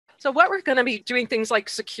So what we're going to be doing things like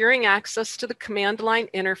securing access to the command line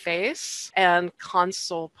interface and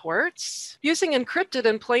console ports, using encrypted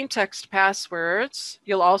and plain text passwords.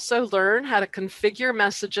 You'll also learn how to configure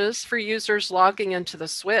messages for users logging into the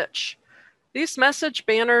switch. These message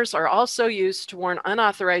banners are also used to warn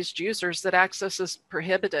unauthorized users that access is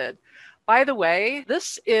prohibited. By the way,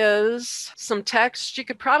 this is some text you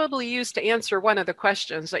could probably use to answer one of the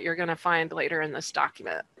questions that you're going to find later in this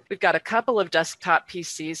document. We've got a couple of desktop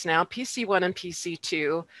PCs now, PC1 and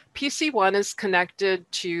PC2. PC1 is connected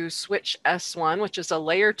to switch S1, which is a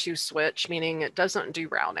layer 2 switch, meaning it doesn't do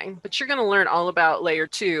routing. But you're going to learn all about layer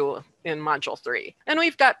 2 in module 3. And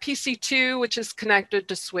we've got PC2, which is connected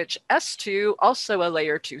to switch S2, also a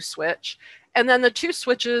layer 2 switch. And then the two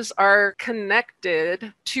switches are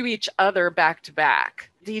connected to each other back to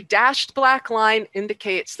back. The dashed black line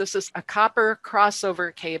indicates this is a copper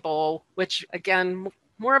crossover cable, which again,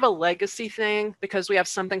 more of a legacy thing because we have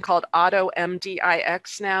something called auto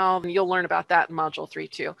MDIX now. And you'll learn about that in module 3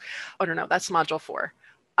 too. Oh, no, that's module 4.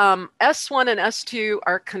 S1 and S2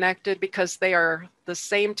 are connected because they are the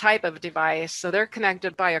same type of device. So they're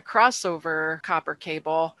connected by a crossover copper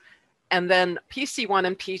cable. And then PC1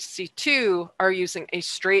 and PC2 are using a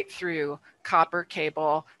straight through copper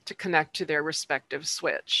cable to connect to their respective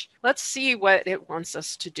switch. Let's see what it wants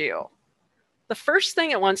us to do. The first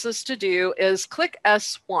thing it wants us to do is click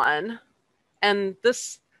S1, and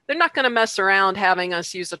they're not going to mess around having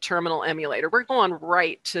us use a terminal emulator. We're going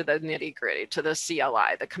right to the nitty-gritty, to the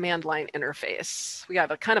CLI, the command line interface. We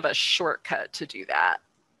have a kind of a shortcut to do that.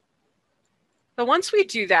 So once we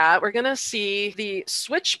do that, we're going to see the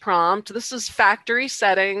switch prompt. This is factory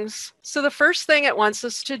settings. So the first thing it wants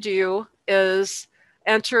us to do is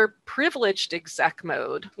enter privileged exec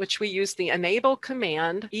mode, which we use the enable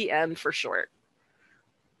command, EN for short.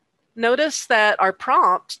 Notice that our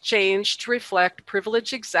prompt changed to reflect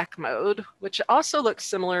privileged exec mode, which also looks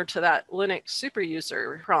similar to that Linux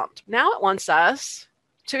superuser prompt. Now it wants us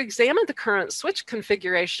to examine the current switch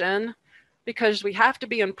configuration because we have to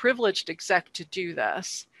be in privileged exec to do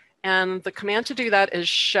this. And the command to do that is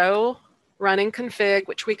show running config,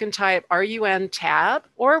 which we can type RUN tab,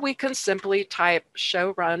 or we can simply type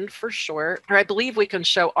show run for short, or I believe we can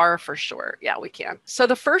show R for short. Yeah, we can. So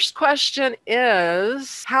the first question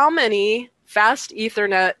is, how many fast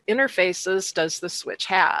Ethernet interfaces does the switch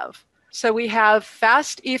have? So we have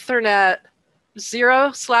fast Ethernet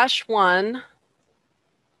 0/1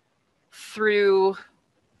 through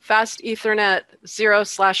fast Ethernet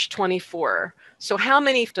 0/24. So how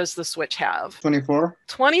many does the switch have? 24.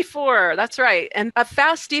 24, that's right. And a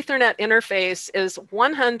fast Ethernet interface is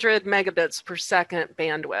 100 megabits per second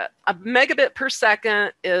bandwidth. A megabit per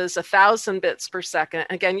second is 1,000 bits per second.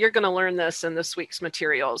 Again, you're going to learn this in this week's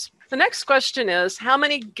materials. The next question is, how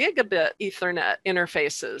many gigabit Ethernet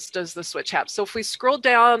interfaces does the switch have? So if we scroll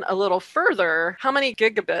down a little further, how many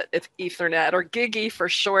gigabit Ethernet, or GigE for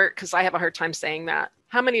short, because I have a hard time saying that.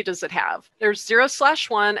 How many does it have? There's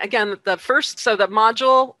 0/1. Again, the first, so the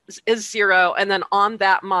module is 0, and then on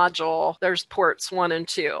that module, there's ports 1 and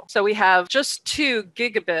 2. So we have just 2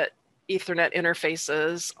 gigabit Ethernet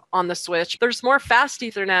interfaces on the switch. There's more fast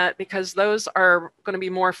Ethernet because those are going to be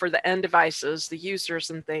more for the end devices, the users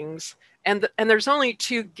and things. And there's only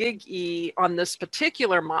 2 GigE on this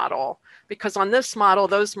particular model, because on this model,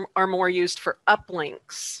 those are more used for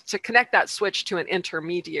uplinks to connect that switch to an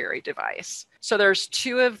intermediary device. So there's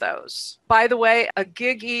 2 of those. By the way, a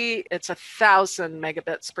GigE, it's 1,000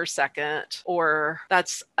 megabits per second, or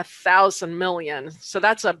that's 1,000 million. So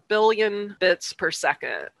that's 1 billion bits per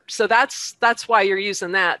second. So that's why you're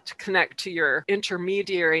using that to connect to your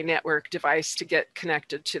intermediary network device to get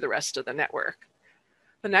connected to the rest of the network.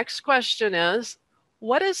 The next question is,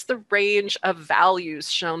 what is the range of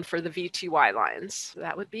values shown for the V2Y lines?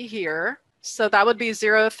 That would be here. So that would be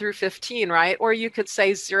 0 through 15, right? Or you could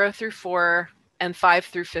say 0 through 4 and 5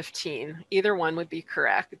 through 15. Either one would be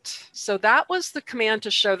correct. So that was the command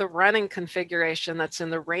to show the running configuration that's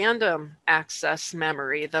in the random access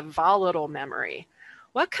memory, the volatile memory.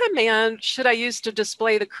 What command should I use to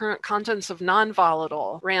display the current contents of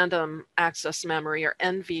non-volatile random access memory, or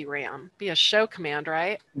NVRAM? Be a show command,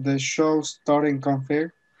 right? The show starting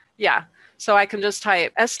config. Yeah, so I can just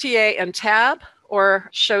type STA and tab, or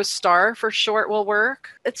show star for short will work.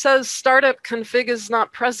 It says startup config is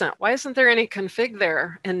not present. Why isn't there any config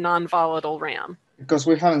there in non-volatile RAM? Because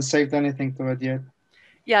we haven't saved anything to it yet.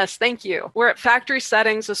 Yes, thank you. We're at factory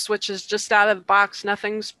settings. The switch is just out of the box.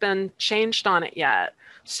 Nothing's been changed on it yet.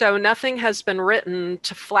 So nothing has been written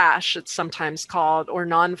to flash, it's sometimes called, or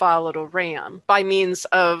non-volatile RAM by means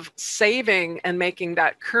of saving and making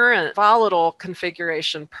that current volatile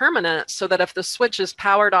configuration permanent so that if the switch is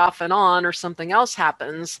powered off and on or something else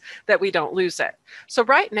happens, that we don't lose it. So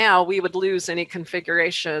right now we would lose any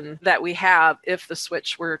configuration that we have if the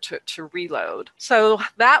switch were to reload. So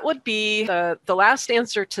that would be the last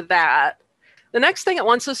answer to that. The next thing it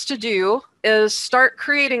wants us to do is start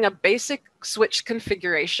creating a basic switch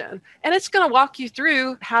configuration. And it's going to walk you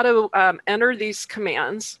through how to enter these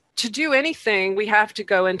commands. To do anything, we have to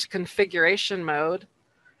go into configuration mode,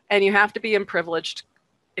 and you have to be in privileged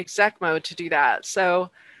exec mode to do that. So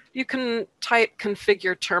you can type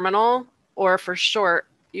configure terminal, or for short,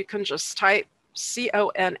 you can just type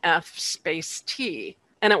CONF space T.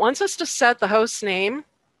 And it wants us to set the host name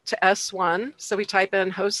to S1. So we type in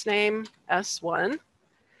hostname S1.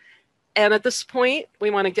 And at this point, we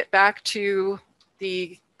want to get back to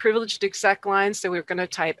the privileged exec line. So we're going to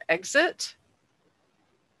type exit.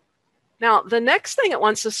 Now, the next thing it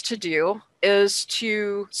wants us to do is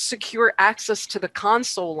to secure access to the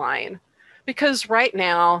console line, because right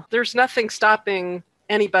now there's nothing stopping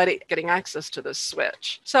anybody getting access to this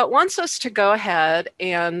switch. So it wants us to go ahead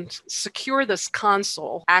and secure this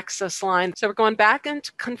console access line. So we're going back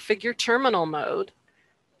into configure terminal mode.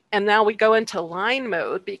 And now we go into line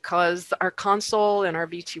mode because our console and our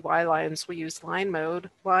VTY lines, we use line mode.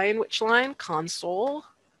 Line, which line? Console.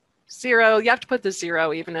 0, you have to put the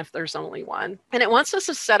 0 even if there's only one. And it wants us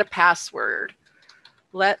to set a password.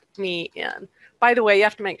 Let me in. By the way, you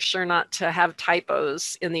have to make sure not to have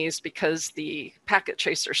typos in these because the packet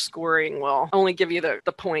tracer scoring will only give you the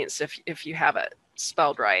points if you have it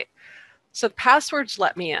spelled right. So the password's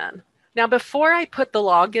let me in. Now, before I put the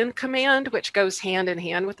login command, which goes hand in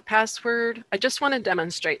hand with the password, I just want to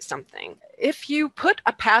demonstrate something. If you put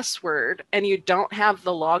a password and you don't have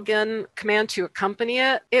the login command to accompany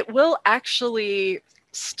it, it will actually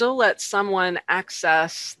still let someone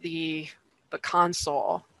access the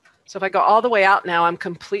console. So if I go all the way out now, I'm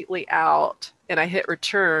completely out, and I hit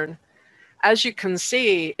return. As you can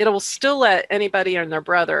see, it will still let anybody and their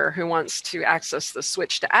brother who wants to access the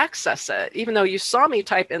switch to access it, even though you saw me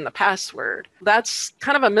type in the password. That's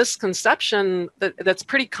kind of a misconception that's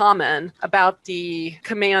pretty common about the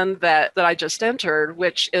command that I just entered,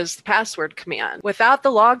 which is the password command. Without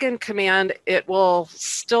the login command, it will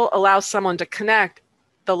still allow someone to connect.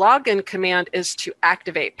 The login command is to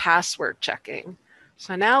activate password checking.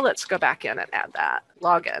 So now let's go back in and add that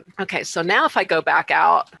login. Okay, so now if I go back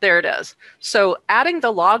out, there it is. So adding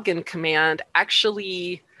the login command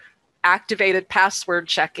actually activated password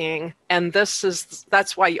checking, and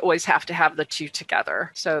that's why you always have to have the two together.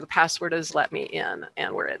 So the password is let me in,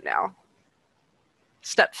 and we're in now.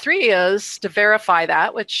 Step 3 is to verify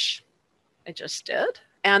that, which I just did.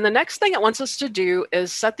 And the next thing it wants us to do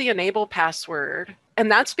is set the enable password. And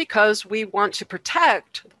that's because we want to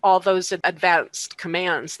protect all those advanced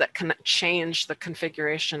commands that can change the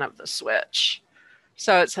configuration of the switch.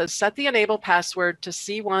 So it says set the enable password to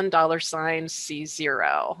C1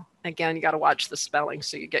 $C0. Again, you got to watch the spelling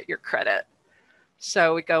so you get your credit.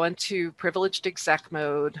 So we go into privileged exec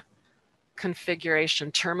mode,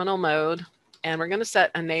 configuration terminal mode, and we're going to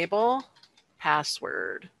set enable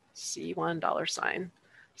password C1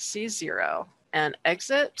 $C0 and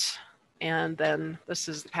exit. And then this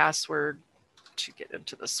is the password to get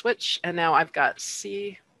into the switch. And now I've got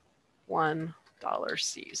C1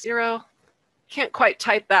 $C0. Can't quite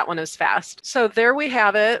type that one as fast. So there we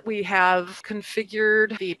have it. We have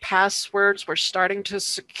configured the passwords. We're starting to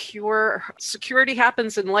secure. Security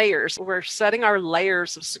happens in layers. We're setting our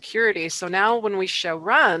layers of security. So now when we show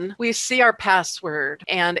run, we see our password,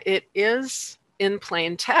 and it is in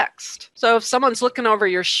plain text. So if someone's looking over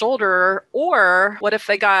your shoulder, or what if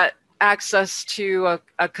they got access to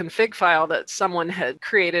a config file that someone had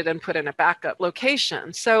created and put in a backup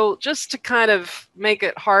location. So just to kind of make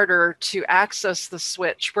it harder to access the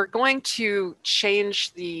switch, we're going to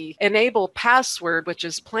change the enable password, which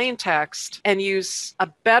is plain text, and use a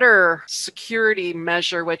better security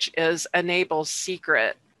measure, which is enable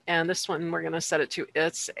secret. And this one, we're going to set it to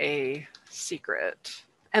it's a secret.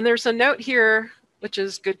 And there's a note here, which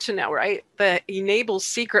is good to know, right? The enable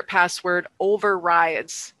secret password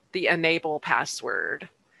overrides the enable password.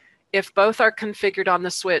 If both are configured on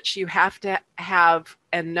the switch, you have to have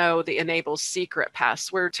and know the enable secret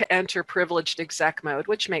password to enter privileged exec mode,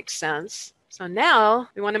 which makes sense. So now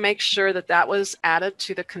we want to make sure that that was added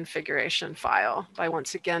to the configuration file by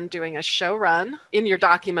once again doing a show run. In your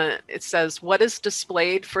document, it says what is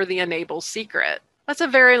displayed for the enable secret. That's a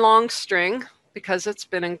very long string. because it's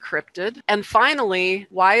been encrypted. And finally,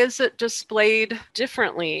 why is it displayed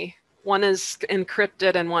differently? One is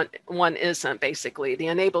encrypted and one isn't, basically. The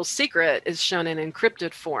enable secret is shown in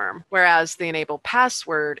encrypted form, whereas the enable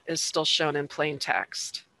password is still shown in plain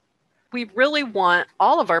text. We really want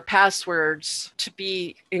all of our passwords to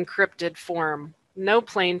be encrypted form, no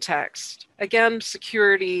plain text. Again,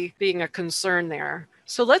 security being a concern there.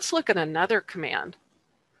 So let's look at another command.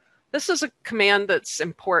 This is a command that's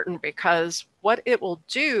important because what it will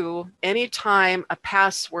do anytime a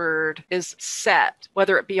password is set,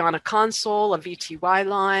 whether it be on a console, a VTY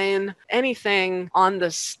line, anything on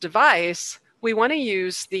this device, we want to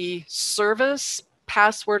use the service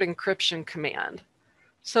password encryption command.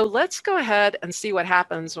 So let's go ahead and see what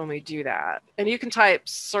happens when we do that. And you can type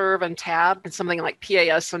serve and tab and something like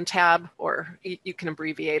PAS and tab, or you can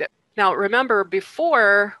abbreviate it. Now, remember,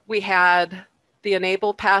 before we had the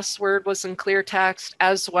enable password was in clear text,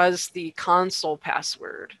 as was the console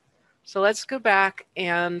password. So let's go back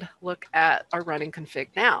and look at our running config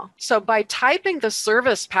now. So by typing the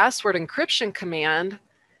service password encryption command,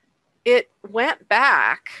 it went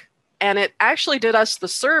back and it actually did us the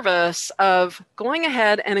service of going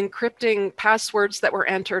ahead and encrypting passwords that were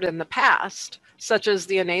entered in the past, such as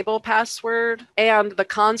the enable password and the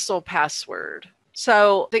console password.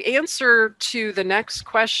 So the answer to the next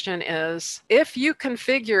question is, if you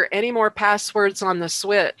configure any more passwords on the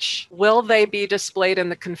switch, will they be displayed in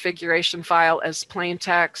the configuration file as plain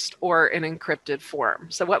text or in encrypted form?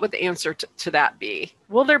 So what would the answer to that be?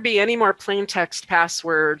 Will there be any more plain text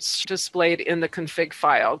passwords displayed in the config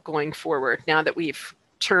file going forward now that we've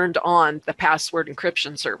turned on the password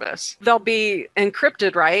encryption service? They'll be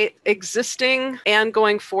encrypted, right? Existing and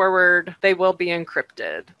going forward, they will be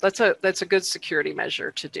encrypted. That's a good security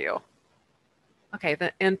measure to do. Okay,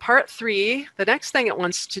 in part 3, the next thing it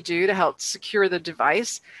wants to do to help secure the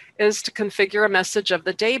device is to configure a message of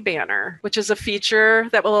the day banner, which is a feature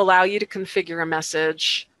that will allow you to configure a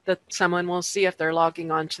message that someone will see if they're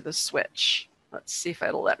logging onto the switch. Let's see if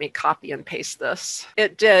it'll let me copy and paste this.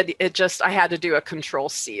 It did. I had to do a Control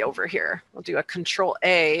C over here. I'll do a Control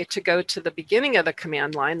A to go to the beginning of the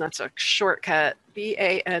command line. That's a shortcut,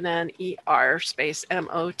 BANNER space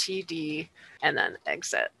MOTD, and then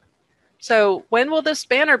exit. So when will this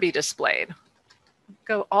banner be displayed?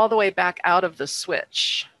 Go all the way back out of the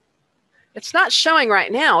switch. It's not showing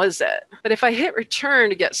right now, is it? But if I hit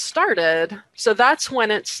return to get started, so that's when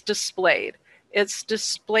it's displayed. It's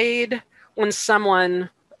displayed when someone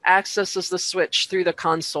accesses the switch through the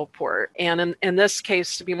console port. And in this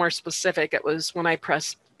case, to be more specific, it was when I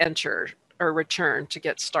pressed enter or return to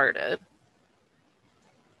get started.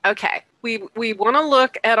 Okay, we want to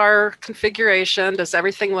look at our configuration. Does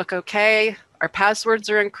everything look okay? Our passwords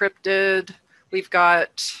are encrypted. We've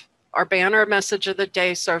got our banner message of the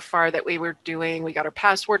day so far that we were doing. We got our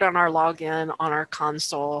password on our login on our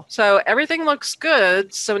console. So everything looks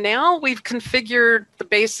good. So now we've configured the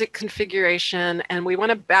basic configuration and we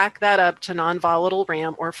want to back that up to non-volatile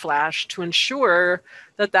RAM or flash to ensure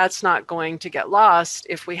that that's not going to get lost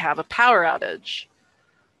if we have a power outage.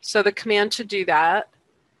 So the command to do that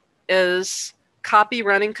is copy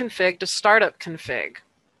running config to startup config.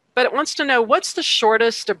 But it wants to know what's the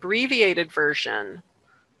shortest abbreviated version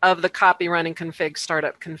of the copy running config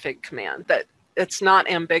startup config command, that it's not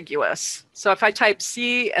ambiguous. So if I type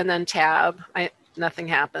C and then tab, nothing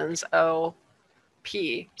happens. O,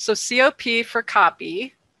 P. So COP for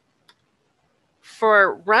copy.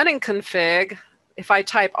 For running config, if I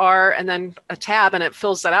type R and then a tab and it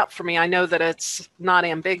fills that out for me, I know that it's not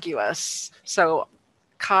ambiguous. So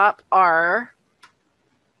cop R,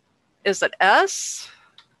 is it S?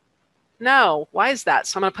 No, why is that?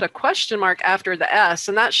 So I'm going to put a question mark after the S,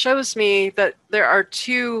 and that shows me that there are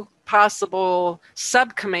two possible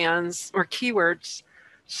subcommands or keywords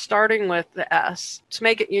starting with the S. To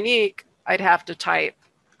make it unique, I'd have to type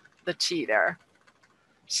the T there.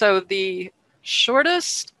 So the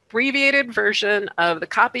shortest abbreviated version of the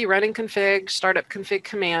copy running config startup config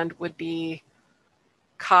command would be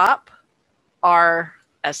cop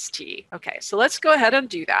RST. Okay, so let's go ahead and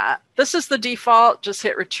do that. This is the default, just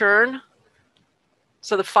hit return.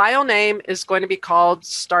 So the file name is going to be called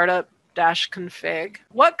startup-config.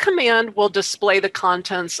 What command will display the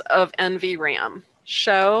contents of NVRAM?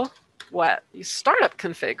 Show what? Startup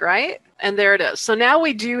config, right? And there it is. So now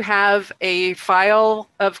we do have a file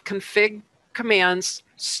of config commands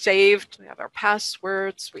saved. We have our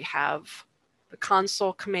passwords, we have the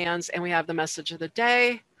console commands, and we have the message of the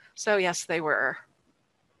day. So yes, they were.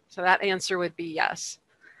 So that answer would be yes.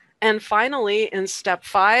 And finally, in step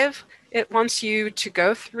 5, it wants you to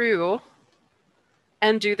go through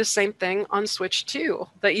and do the same thing on switch 2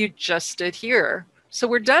 that you just did here. So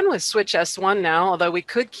we're done with switch S1 now, although we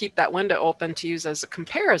could keep that window open to use as a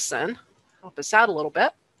comparison. Help us out a little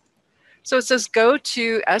bit. So it says go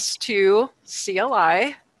to S2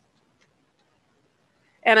 CLI,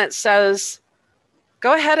 and it says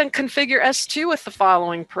go ahead and configure S2 with the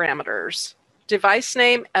following parameters. Device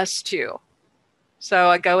name S2. So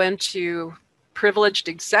I go into privileged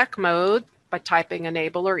exec mode by typing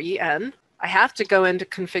enable or EN. I have to go into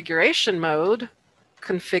configuration mode,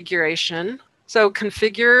 configuration. So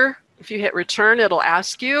configure, if you hit return, it'll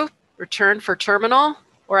ask you return for terminal,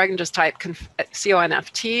 or I can just type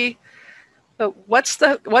CONFT. But what's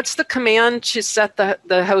the command to set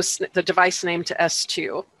the device name to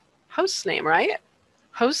S2? Host name, right?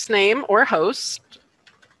 Host name or host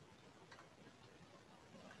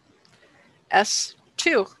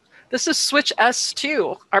S2. This is switch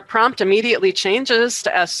S2. Our prompt immediately changes to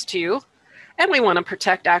S2, and we want to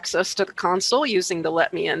protect access to the console using the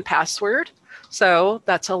let me in password. So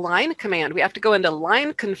that's a line command. We have to go into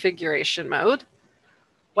line configuration mode.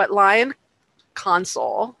 What line?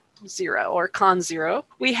 Console 0 or con 0.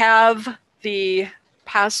 We have the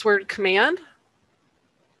password command.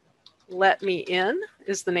 Let me in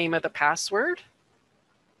is the name of the password.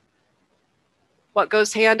 What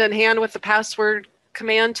goes hand in hand with the password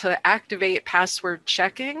command to activate password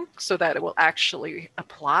checking so that it will actually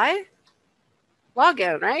apply?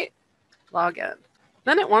 Login, right? Login.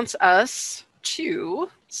 Then it wants us to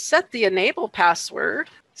set the enable password,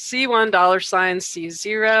 C1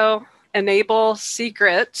 $C0, enable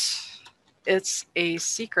secret. It's a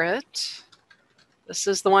secret. This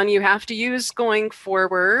is the one you have to use going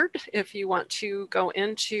forward if you want to go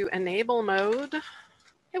into enable mode.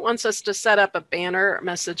 It wants us to set up a banner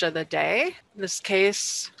message of the day. In this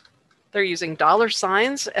case, they're using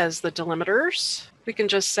 $signs as the delimiters. We can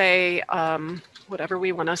just say whatever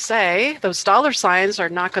we want to say. Those $signs are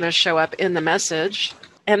not going to show up in the message.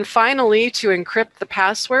 And finally, to encrypt the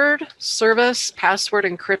password, service password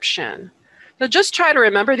encryption. Now just try to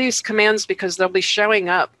remember these commands because they'll be showing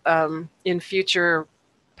up in future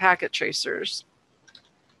packet tracers.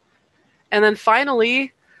 And then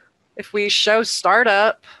finally, if we show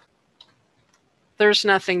startup, there's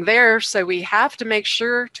nothing there. So we have to make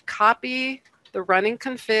sure to copy the running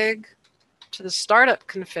config to the startup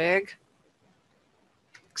config,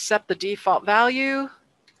 accept the default value,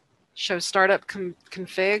 show startup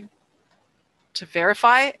config to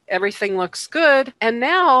verify everything looks good. And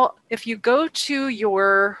now if you go to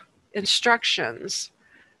your instructions,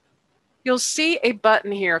 you'll see a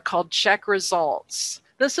button here called check results.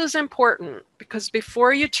 This is important because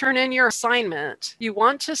before you turn in your assignment, you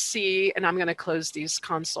want to see, and I'm going to close these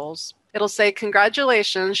consoles. It'll say,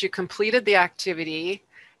 congratulations, you completed the activity.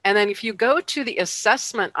 And then if you go to the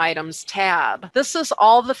assessment items tab, this is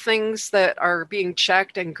all the things that are being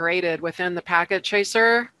checked and graded within the packet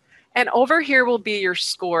tracer. And over here will be your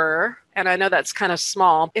score. And I know that's kind of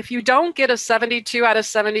small. If you don't get a 72 out of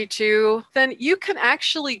 72, then you can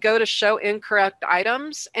actually go to show incorrect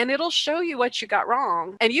items and it'll show you what you got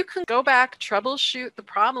wrong. And you can go back, troubleshoot the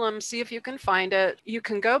problem, see if you can find it. You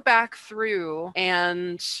can go back through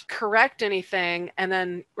and correct anything. And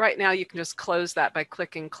then right now you can just close that by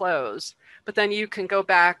clicking close. But then you can go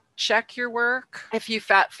back, check your work. If you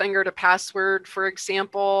fat fingered a password, for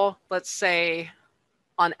example, let's say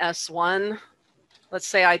on S1, let's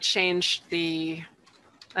say I changed the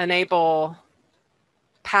enable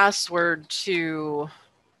password to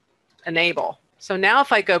enable. So now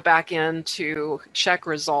if I go back in to check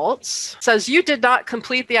results, it says you did not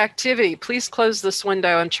complete the activity. Please close this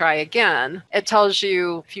window and try again. It tells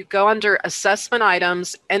you, if you go under assessment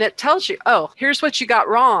items, and it tells you, oh, here's what you got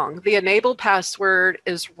wrong. The enable password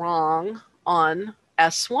is wrong on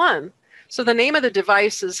S1. So the name of the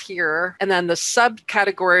device is here, and then the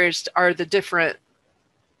subcategories are the different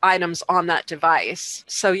items on that device.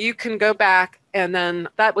 So you can go back, and then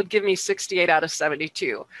that would give me 68 out of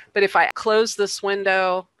 72. But if I close this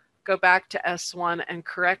window, go back to S1 and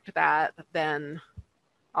correct that, then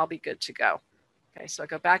I'll be good to go. Okay, so I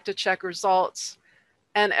go back to check results,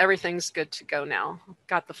 and everything's good to go now.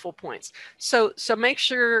 Got the full points. So make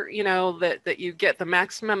sure that you get the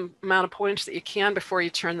maximum amount of points that you can before you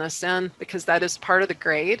turn this in, because that is part of the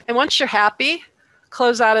grade. And once you're happy,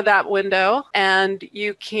 close out of that window and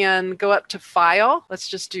you can go up to File. Let's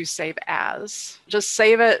just do Save As. Just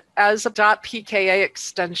save it as a .pka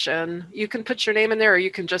extension. You can put your name in there, or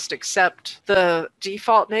you can just accept the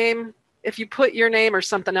default name. If you put your name or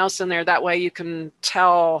something else in there, that way you can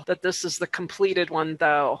tell that this is the completed one,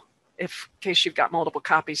 though, in case you've got multiple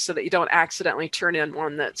copies, so that you don't accidentally turn in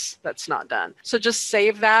one that's not done. So just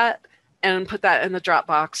save that and put that in the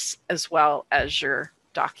Dropbox as well as your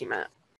document.